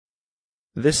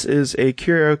This is a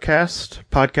CurioCast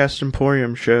podcast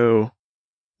emporium show.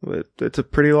 It's a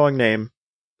pretty long name.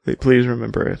 Please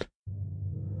remember it.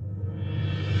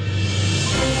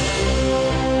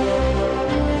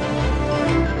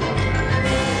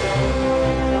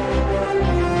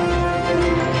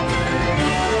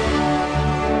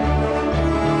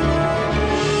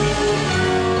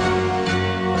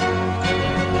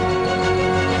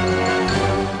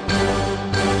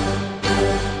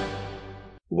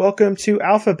 Welcome to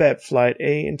Alphabet Flight,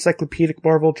 a encyclopedic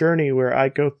Marvel journey where I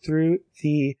go through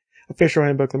the official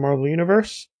handbook of the Marvel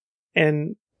Universe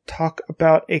and talk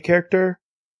about a character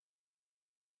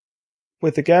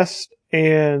with a guest,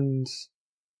 and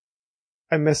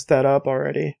I messed that up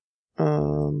already.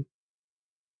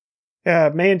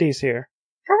 Mandy's here.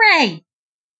 Hooray!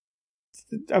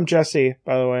 I'm Jesse,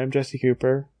 by the way. I'm Jesse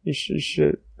Cooper. You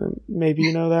should maybe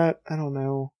you know that? I don't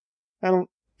know.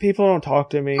 People don't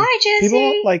talk to me. Hi, Jesse. People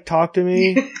don't, talk to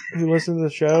me who listen to the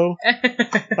show.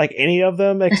 Any of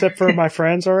them, except for my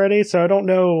friends already, so I don't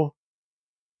know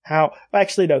how...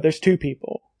 Actually, no, there's two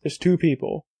people. There's two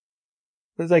people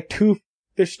I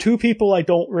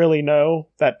don't really know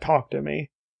that talk to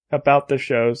me about the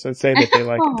shows and say that they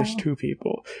like it. There's two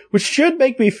people. Which should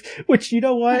make me... Which, you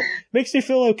know what? Makes me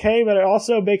feel okay, but it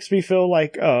also makes me feel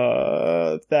like,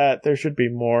 that there should be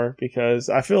more, because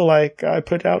I feel like I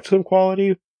put out some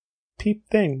quality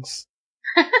things.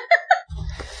 I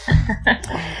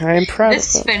am proud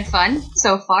This has been fun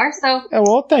so far, so... Oh,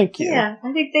 well, thank you. Yeah,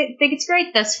 I think it's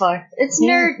great thus far. It's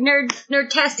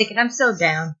nerdtastic, and I'm so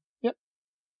down. Yep.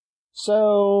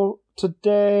 So,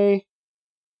 today...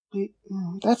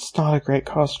 That's not a great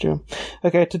costume.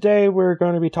 Okay, today we're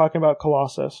going to be talking about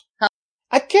Colossus. Huh.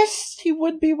 I guess he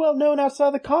would be well known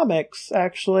outside the comics,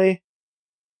 actually.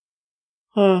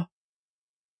 Huh.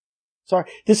 Sorry,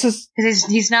 this is...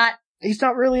 He's not... He's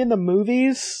not really in the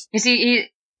movies. Is he...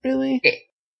 Really?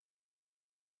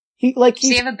 Does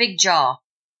he have a big jaw?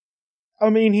 I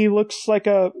mean, he looks like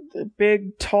a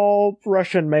big, tall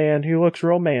Russian man who looks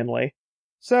real manly.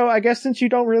 So I guess since you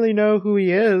don't really know who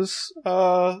he is,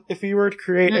 if you were to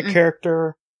create a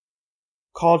character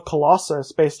called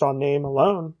Colossus based on name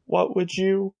alone, what would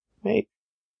you make?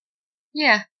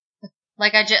 Yeah.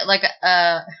 Like what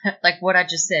I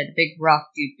just said, big rock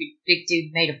dude, big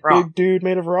dude made of rock. Big dude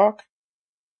made of rock?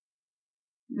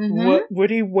 Mm-hmm. What would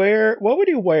he wear? What would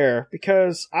he wear?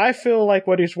 Because I feel like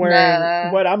what he's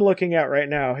wearing, what I'm looking at right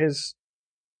now, his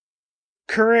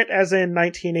current, as in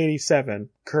 1987,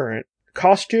 current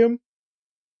costume,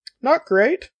 not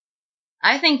great.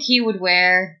 I think he would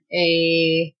wear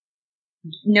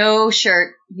no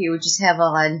shirt. He would just have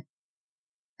on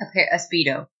a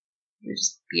Speedo. He would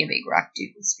just be a big rock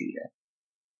dude with Speedo.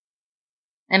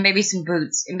 And maybe some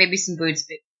boots.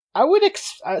 I would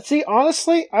see,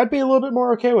 honestly, I'd be a little bit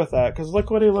more okay with that, because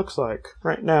look what he looks like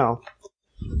right now.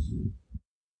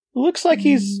 Looks like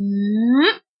he's...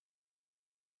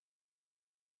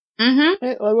 Mm-hmm.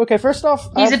 Okay, first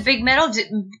off... He's a big metal...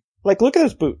 look at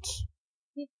his boots.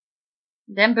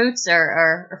 Them boots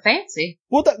are fancy.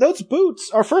 Well, those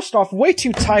boots are, first off, way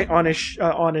too tight on his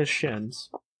shins.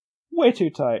 Way too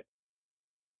tight.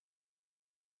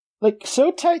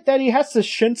 So tight that he has to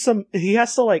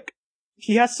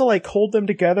hold them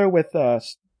together with,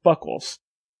 buckles.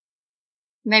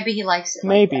 Maybe he likes it.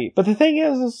 Maybe. But the thing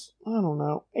is, I don't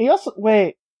know. He also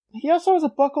has a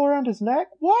buckle around his neck?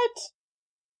 What?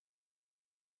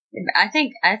 I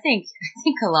think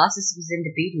Colossus was into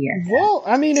BDS. Well,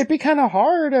 I mean, it'd be kind of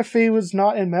hard if he was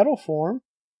not in metal form.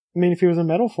 I mean, if he was in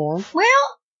metal form. Well,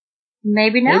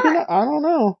 maybe not. I don't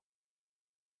know.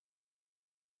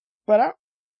 But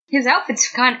his outfits,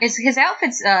 I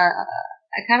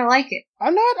kind of like it.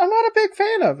 I'm not a big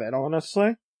fan of it,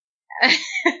 honestly.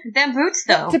 Them boots,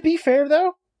 though. To be fair,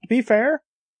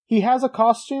 he has a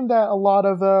costume that a lot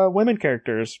of women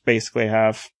characters basically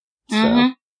have. So.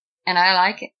 Mm-hmm. And I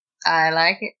like it. I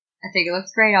think it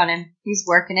looks great on him. He's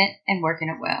working it and working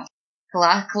it well.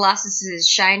 Colossus is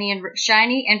shiny and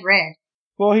red.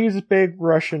 Well, he's a big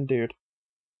Russian dude.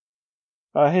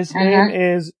 His name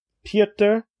is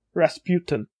Pyotr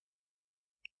Rasputin.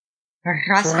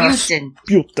 Rasputin.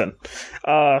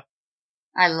 I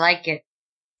like it.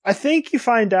 I think you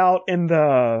find out in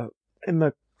the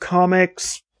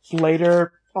comics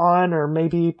later on, or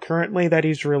maybe currently, that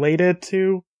he's related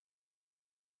to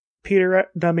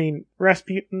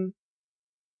Rasputin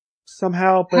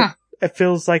somehow, but it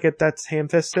feels like that's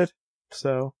ham-fisted.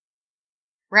 So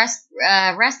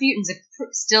Rasputin's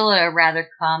still a rather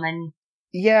common.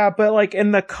 Yeah, but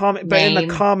in the comic,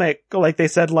 they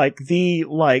said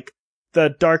the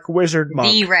Dark Wizard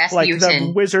Monk, the Rasputin,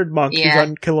 the Wizard Monk who's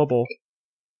unkillable.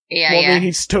 Yeah, well, yeah. I mean,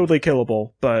 he's totally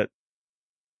killable, but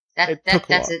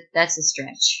That's a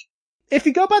stretch. if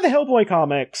you go by the Hellboy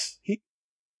comics,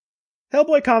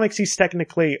 he's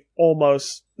technically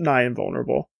almost nigh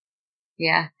invulnerable.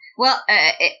 Yeah. Well,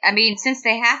 I mean, since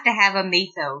they have to have a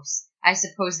mythos, I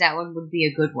suppose that one would be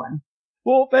a good one.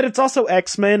 Well, but it's also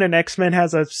X-Men, and X-Men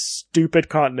has a stupid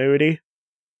continuity.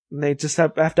 And they just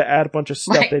have to add a bunch of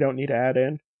stuff they don't need to add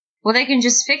in. Well, they can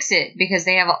just fix it because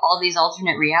they have all these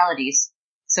alternate realities.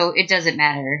 So it doesn't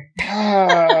matter.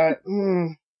 I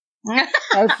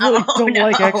really don't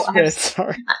like X-Men.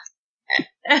 Sorry.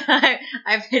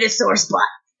 I've hit a sore spot.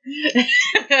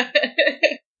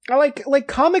 I like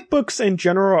comic books in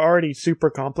general are already super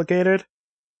complicated.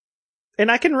 And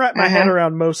I can wrap my head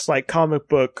around most like comic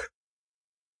book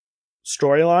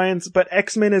storylines, but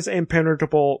X-Men is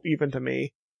impenetrable even to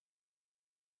me.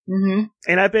 Mm-hmm.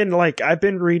 And I've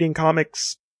been reading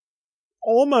comics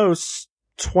almost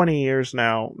 20 years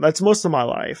now. That's most of my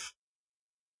life.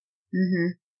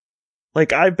 Mm-hmm.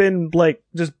 Like, I've been, like,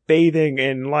 just bathing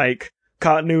in, like,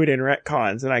 continuity and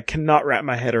retcons, and I cannot wrap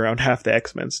my head around half the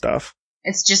X-Men stuff.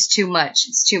 It's just too much.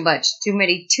 It's too much. Too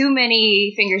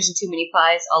many fingers and too many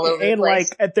pies all over the place.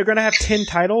 And, like, they're gonna have 10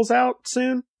 titles out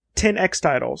soon. 10 X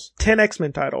titles. 10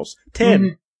 X-Men titles. 10.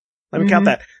 Mm-hmm. Let me count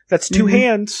that. That's 2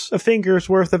 hands of fingers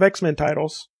worth of X-Men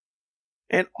titles.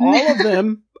 And all of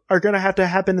them are gonna have to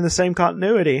happen in the same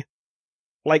continuity.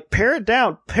 Like, pare it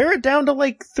down. Pare it down to,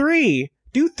 like, 3.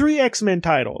 Do 3 X-Men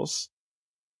titles.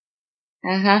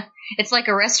 It's like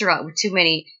a restaurant with too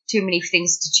many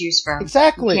things to choose from.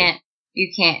 Exactly.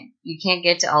 You can't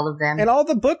get to all of them. And all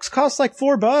the books cost like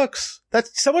 $4.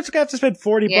 That's someone's gonna have to spend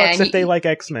 $40 if they like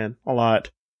X-Men a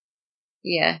lot.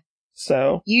 Yeah.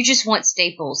 So you just want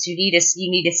staples. You need a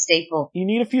staple. You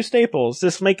need a few staples.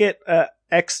 Just make it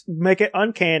make it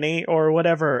uncanny or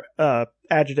whatever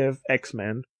adjective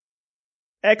X-Men,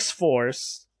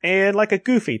 X-Force, and like a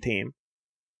goofy team.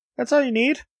 That's all you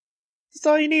need. That's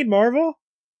all you need, Marvel.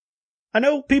 I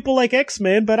know people like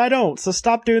X-Men, but I don't, so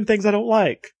stop doing things I don't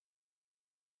like.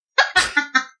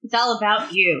 It's all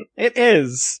about you. It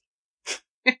is.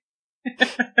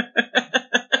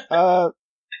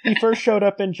 He first showed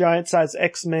up in Giant Size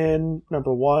X-Men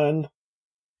 #1.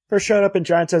 First showed up in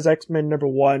Giant Size X-Men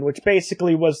 #1, which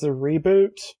basically was the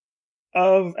reboot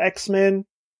of X-Men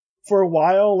for a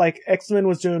while. Like, X-Men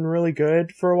was doing really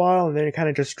good for a while, and then it kind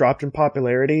of just dropped in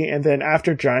popularity. And then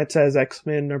after Giant Size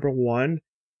X-Men #1,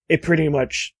 it pretty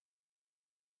much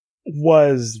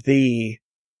was the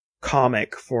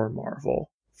comic for Marvel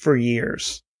for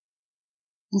years.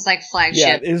 It's like flagship.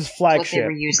 Yeah, it is flagship.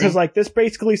 Because, like, this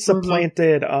basically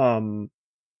supplanted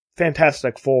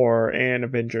Fantastic Four and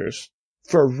Avengers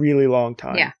for a really long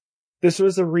time. Yeah. This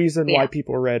was the reason why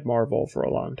people read Marvel for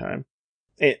a long time.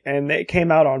 And it came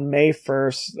out on May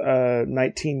 1st,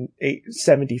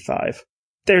 1975.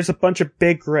 There's a bunch of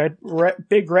big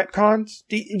retcons.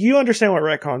 Do you understand what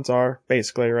retcons are,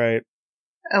 basically, right?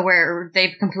 Where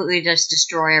they completely just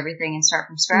destroy everything and start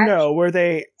from scratch? No,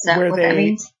 that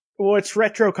means? Well, it's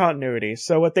retro continuity.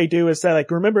 So what they do is they like,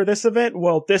 remember this event?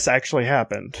 Well, this actually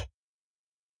happened.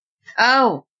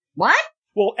 Oh, what?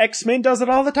 Well, X-Men does it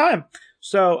all the time.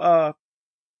 So,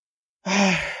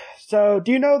 so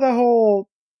do you know the whole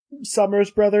Summers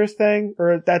Brothers thing?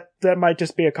 Or that might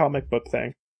just be a comic book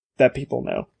thing that people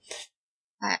know?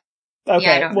 Okay,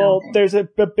 yeah, I don't well, know. there's a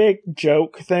big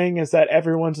joke thing is that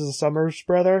everyone's a Summers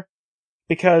brother.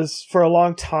 Because for a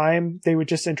long time, they would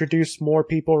just introduce more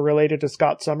people related to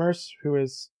Scott Summers, who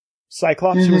is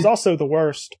Cyclops, who is also the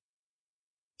worst.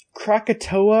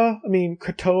 Kratoa,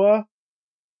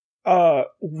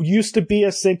 used to be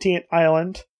a sentient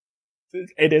island.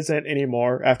 It isn't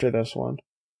anymore after this one.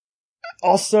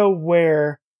 Also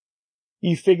where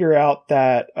you figure out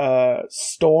that,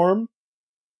 Storm,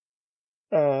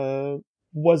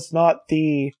 was not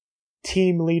the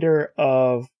team leader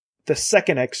of the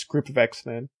second group of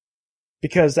X-Men,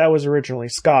 because that was originally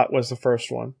Scott was the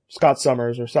first one. Scott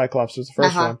Summers or Cyclops was the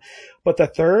first one. But the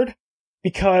third,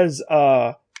 because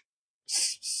the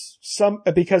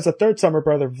third Summer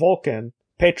brother, Vulcan,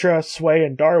 Petra, Sway,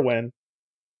 and Darwin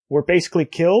were basically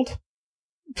killed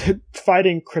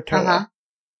fighting Kratoa.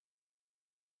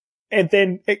 And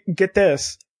then, get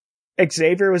this,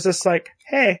 Xavier was just like,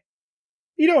 hey,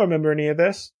 you don't remember any of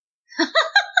this.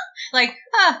 Like,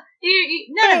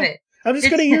 none of it. I'm just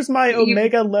going to use my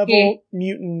Omega level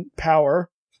mutant power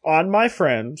on my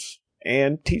friends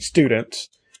and students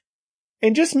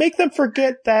and just make them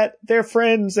forget that their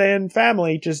friends and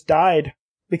family just died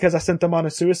because I sent them on a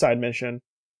suicide mission.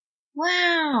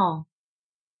 Wow.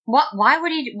 What? Why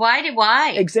would he?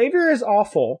 Why? Xavier is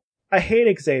awful. I hate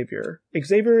Xavier.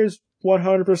 Xavier is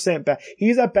 100% bad.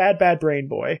 He's a bad brain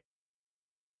boy.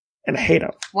 And I hate him.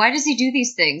 Why does he do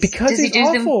these things? Because does he's he do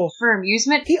awful. them for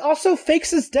amusement? He also fakes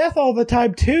his death all the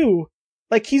time, too.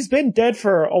 Like, he's been dead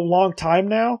for a long time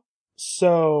now.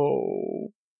 So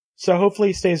hopefully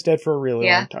he stays dead for a really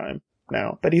long time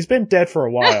now. But he's been dead for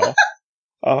a while.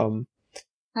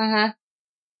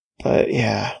 But,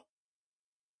 yeah.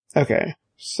 Okay.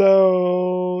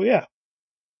 So, yeah.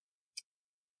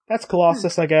 That's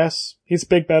Colossus, I guess. He's a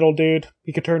big metal dude.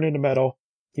 He could turn into metal.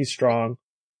 He's strong.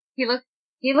 He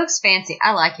looks fancy.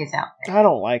 I like his outfit. I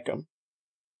don't like him.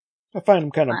 I find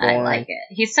him kind of boring. I like it.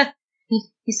 He's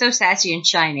so sassy and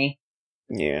shiny.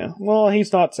 Yeah. Well,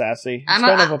 he's not sassy. He's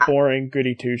kind of a boring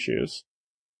goody two-shoes.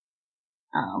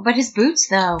 Oh, but his boots,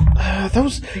 though.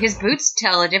 His boots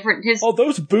tell a different... His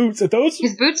boots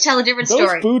tell a different story.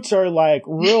 Those boots are, like,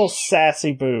 real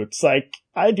sassy boots. Like,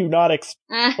 I do not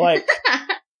like,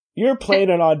 you're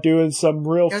planning on doing some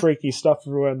real freaky stuff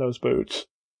wearing those boots.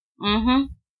 Mm-hmm.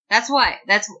 That's why.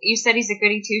 You said he's a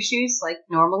goody two-shoes, like,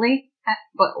 normally?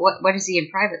 But what is he in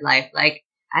private life? Like,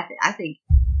 I think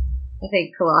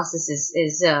Colossus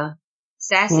is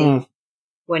sassy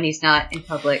when he's not in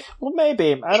public. Well,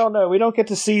 maybe. I don't know. We don't get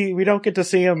to see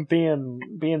him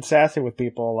being sassy with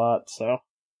people a lot, so.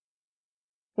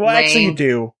 Well, Lame. Actually you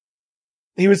do.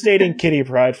 He was dating Kitty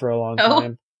Pryde for a long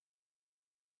time.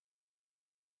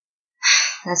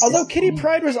 Although Kitty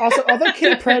Pryde was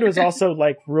also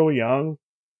like real young.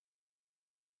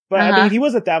 But I mean, he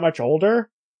wasn't that much older.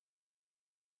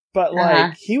 But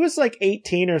like, he was like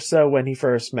 18 or so when he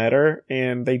first met her,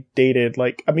 and they dated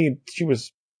like, I mean, she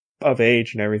was of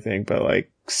age and everything, but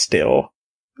like, still.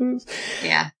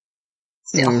 Yeah.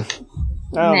 Still. I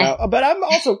don't know. But I'm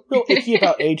also real icky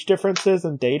about age differences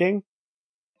and dating.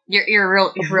 You're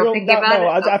real picky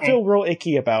about it? I feel real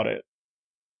icky about it.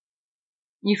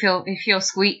 You feel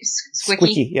squeaky?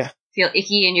 Squeaky, yeah. Feel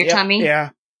icky in your tummy?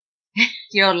 Yeah.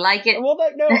 You don't like it? Well,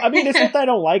 no, I mean, it's not that I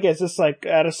don't like it. It's just like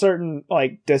at a certain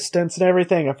like distance and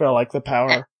everything. I feel like the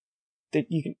power that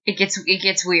you can. It gets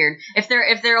weird. If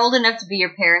they're old enough to be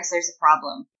your parents, there's a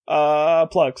problem.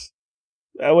 Plugs,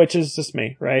 which is just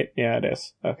me, right? Yeah, it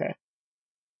is. Okay.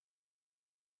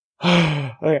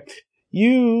 Okay.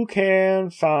 You can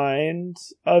find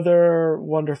other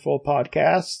wonderful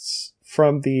podcasts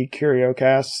from the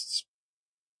CurioCasts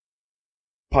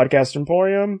podcast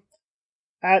emporium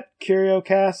at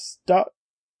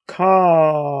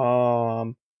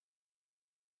curiocast.com.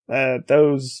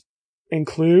 Those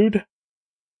include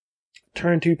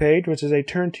Turn 2 Page, which is a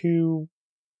Turn 2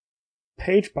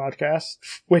 Page podcast,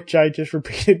 which I just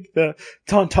repeated the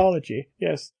tautology.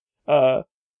 Yes.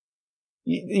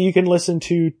 You can listen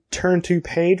to Turn 2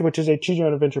 Page, which is a Choose Your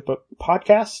Own Adventure book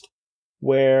podcast,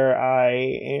 where I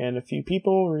and a few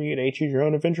people read a Choose Your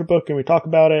Own Adventure book and we talk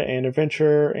about it and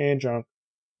adventure and junk.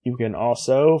 You can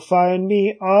also find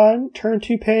me on Turn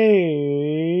 2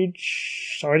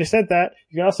 Page. I already said that.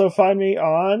 You can also find me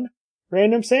on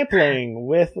Random Sampling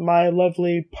with my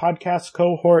lovely podcast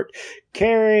cohort,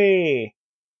 Carrie.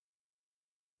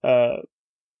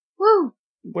 Woo!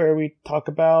 Where we talk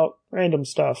about random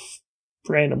stuff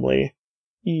randomly.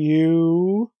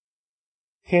 You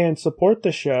can support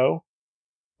the show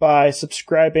by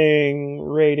subscribing,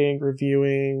 rating,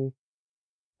 reviewing,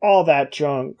 all that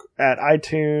junk at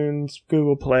iTunes,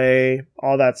 Google Play,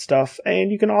 all that stuff.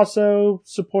 And you can also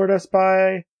support us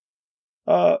by,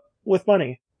 with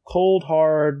money. Cold,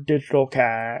 hard, digital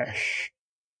cash.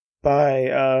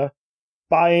 By,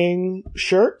 buying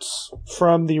shirts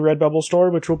from the Redbubble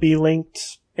store, which will be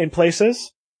linked in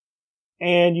places.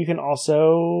 And you can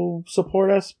also support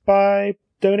us by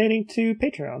donating to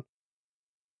Patreon.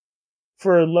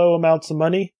 For low amounts of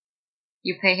money.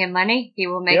 You pay him money, he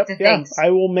will make the things. I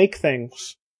will make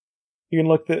things. You can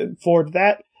look forward to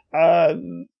that.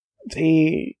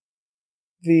 The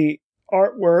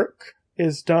artwork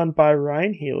is done by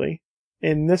Ryan Healy,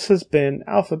 and this has been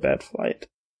Alphabet Flight.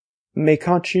 May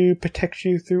Khonshu protect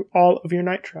you through all of your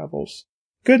night travels.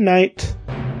 Good night.